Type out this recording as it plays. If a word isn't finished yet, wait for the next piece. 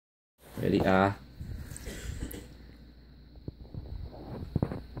Ready?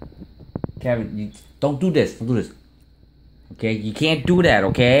 Kevin, you don't do this. Don't do this. Okay, you can't do that.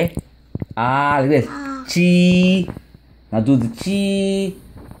 Okay. Like this. Cheese. Now do the cheese.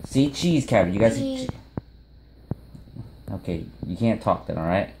 See cheese, Kevin. You guys see. Okay, you can't talk then. All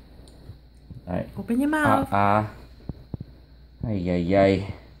right. All right. Open your mouth. Ay, ay,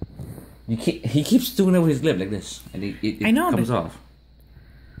 ay. He keeps doing it with his lip like this, and it I know, comes off.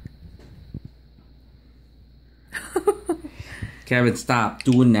 Kevin, stop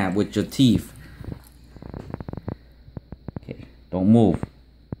doing that with your teeth. Okay, don't move.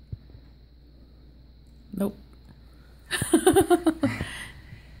 Nope.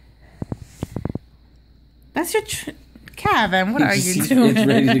 That's your Cavan, what are you doing? It's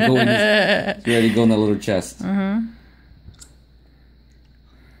ready to go in it's ready to go in the little chest.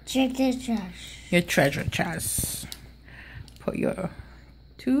 Treasure chest. Your treasure chest. Put your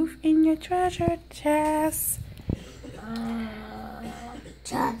tooth in your treasure chest.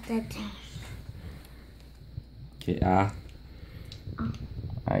 Treasure chest. Okay,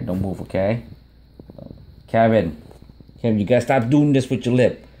 Alright, don't move, okay? Cavan, you gotta stop doing this with your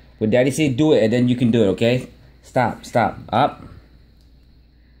lip. When Daddy say do it, and then you can do it, okay? Stop. Up.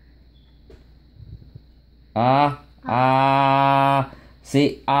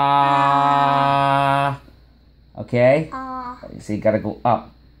 Say okay? So you gotta go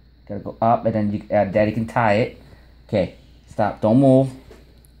up. And then Daddy can tie it. Okay, stop. Don't move.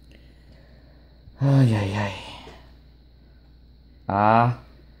 Ay.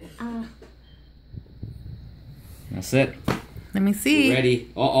 That's it. Let me see. You ready?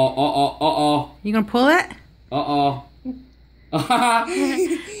 You gonna pull it?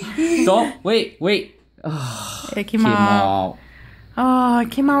 Don't. Wait. It came out. Oh, it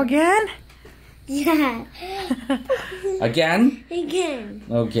came out again? Yeah. Again? Again.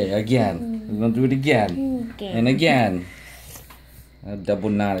 Okay, again. We're gonna do it again. And again. A double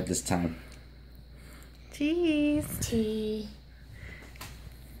knot at this time. Cheese. T.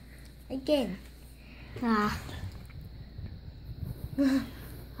 Again. Alright,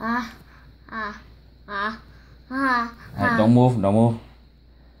 don't move.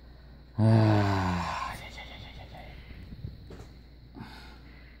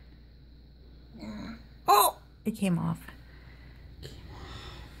 Oh, it came off.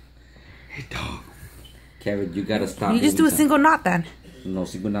 Hey, dog. Cavan, you gotta stop. You just do a single knot then. No,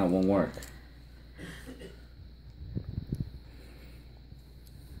 single knot won't work.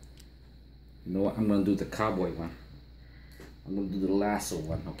 You know what? I'm gonna do the cowboy one. I'm gonna do the lasso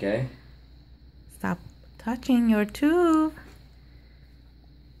one, okay? Stop touching your tooth.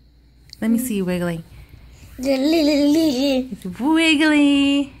 Let me see you wiggling. It's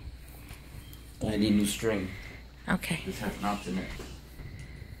wiggly. I need new string. Okay. This has knots in it.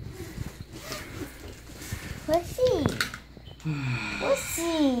 Let's see.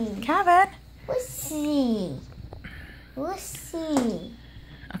 Cavan. Let's see.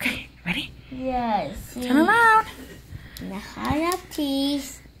 Okay, ready? Yes. Turn around. Now hurry up,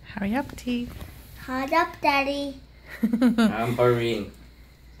 please. Hurry up, T. Hurry up, Daddy. I'm hurrying.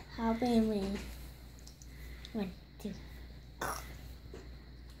 Hurry me. 1, 2.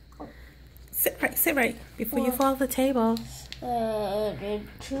 Sit right. Before you fall off the table. The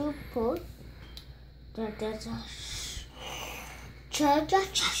 2 put. Treasure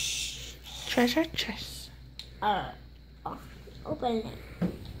chest. Treasure chest. Open it.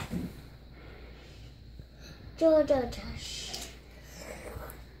 Treasure chest.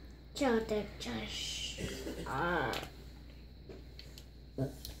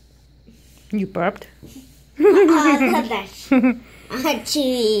 You burped?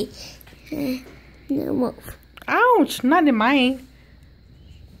 Actually, no move. Ouch, not in mine.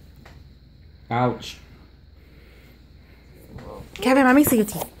 Ouch. Cavan, let me see your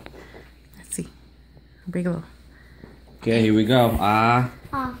teeth. Let's see. Wiggle. Okay, here we go.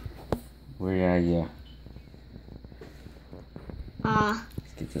 Where are you? Let's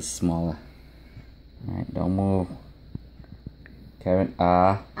get this smaller. Alright, don't move. Cavan,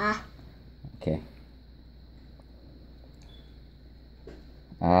 Okay.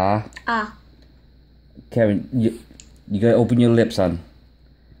 Cavan, you gotta open your lips, son.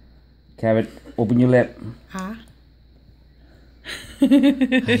 Cavan, open your lip.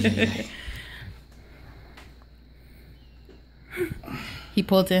 He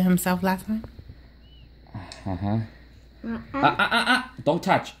pulled it himself last time? Don't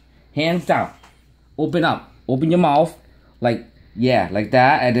touch. Hands down. Open up. Open your mouth. Like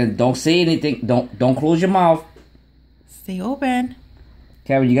that. And then don't say anything. Don't close your mouth. Stay open.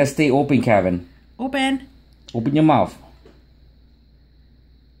 Cavan, you gotta stay open, Cavan. Open. Open your mouth.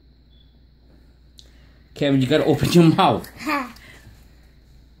 Kevin, you gotta open your mouth. Ha.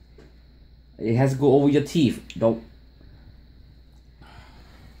 It has to go over your teeth. Don't.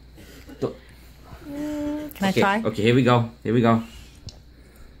 Can I try? Okay, here we go. Here we go.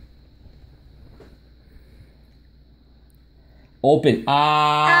 Open.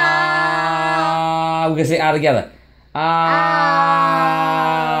 Ah. We're gonna say ah together. Ah.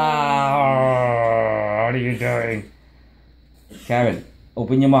 What are you doing? Kevin,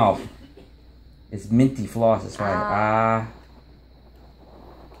 open your mouth. It's minty floss. That's right. Ah.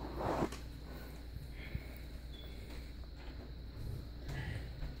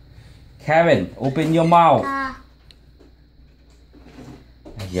 Kevin, open your mouth.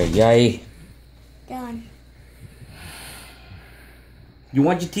 Yay. Done. You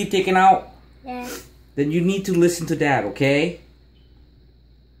want your teeth taken out? Yeah. Then you need to listen to Dad, okay?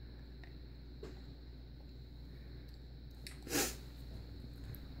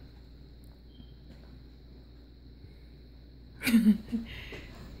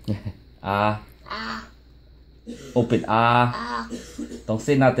 Ah. Ah. Open. Ah. Ah. Don't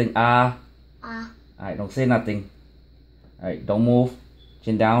say nothing. Ah. Ah. Alright, don't say nothing. Alright, don't move.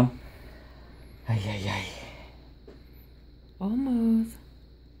 Chin down. Ay, ay, ay. Almost.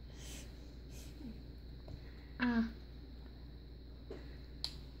 Ah.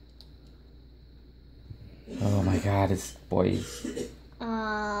 Oh my god, this boy is...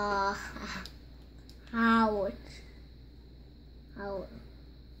 Howard. Howard.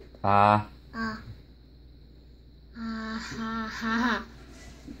 Ah. Ah. Ah. Ha. Ha.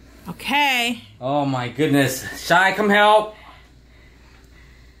 Okay. Oh my goodness. Shy, come help.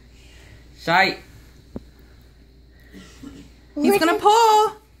 Shy. He's gonna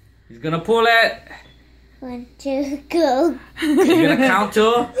pull. He's gonna pull it. 1, 2, go. You're gonna count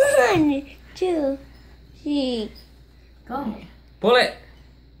to. 1, 2, 3. Go. Pull it.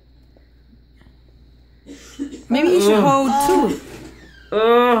 Maybe he should hold two.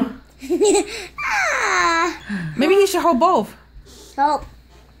 Ah. Maybe he should hold both. Stop.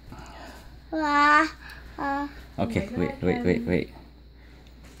 Ah. Ah. Okay, wait.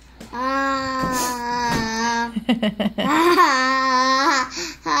 Ah. Ah.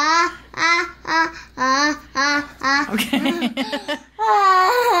 Ah. Ah. Okay.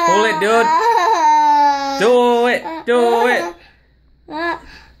 Pull it, dude. Do it. Do it.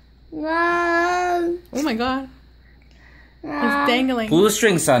 Oh my god. It's dangling. Pull the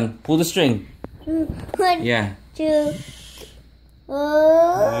string, son. Pull the string. 1, Yeah. 2.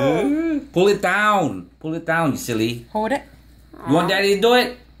 Pull it down. Pull it down, you silly. Hold it. You want Daddy to do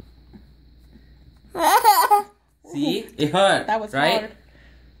it? See? It hurt. That was right? hard.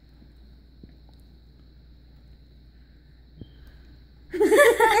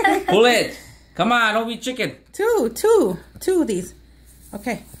 Pull it. Come on, don't be chicken. Two of these.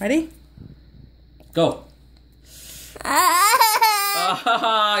 Okay, ready? Go.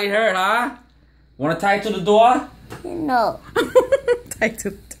 Ah, it hurt, huh? Want to tie it to the door? No. Tight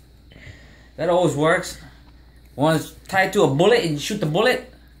to. That always works. Want to tie it to a bullet and shoot the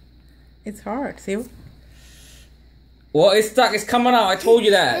bullet? It's hard. See? Well, it's stuck. It's coming out. I told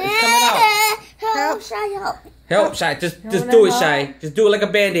you that. It's coming out. Help, Shy, help. Help, Shy. Just do it, Shy. Just do it like a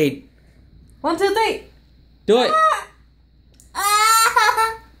Band-Aid. 1, 2, 3. Do it.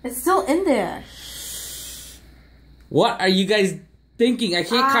 It's still in there. What are you guys thinking? I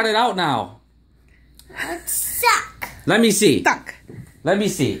can't cut it out now. Suck. Let me see. Stuck. Let me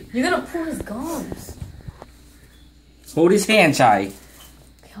see. You're gonna pull his gums. Hold his hand, Shy.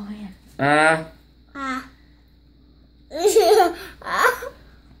 Go ahead. Ah. Let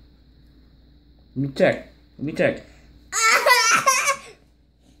me check. Let me check.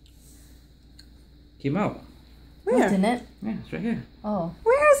 Came out. Where? What's in it? Yeah, it's right here. Oh.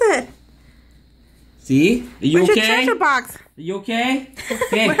 Where is it? See? Are you Where's okay? your treasure box? Are you okay?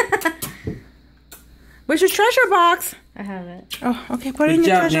 Okay. Where's your treasure box? I have it. Oh, okay. Put it Good in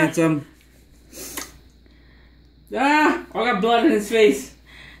your job, treasure. handsome. Ah! I got blood in his face.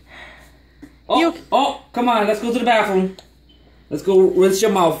 Oh, come on. Let's go to the bathroom. Let's go rinse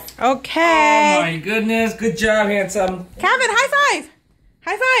your mouth. Okay. Oh my goodness. Good job, handsome. Cavan, high five.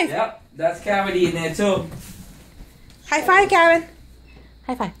 High five. Yep, that's cavity in there too. High five, Cavan.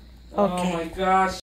 High five. Oh Okay. my gosh.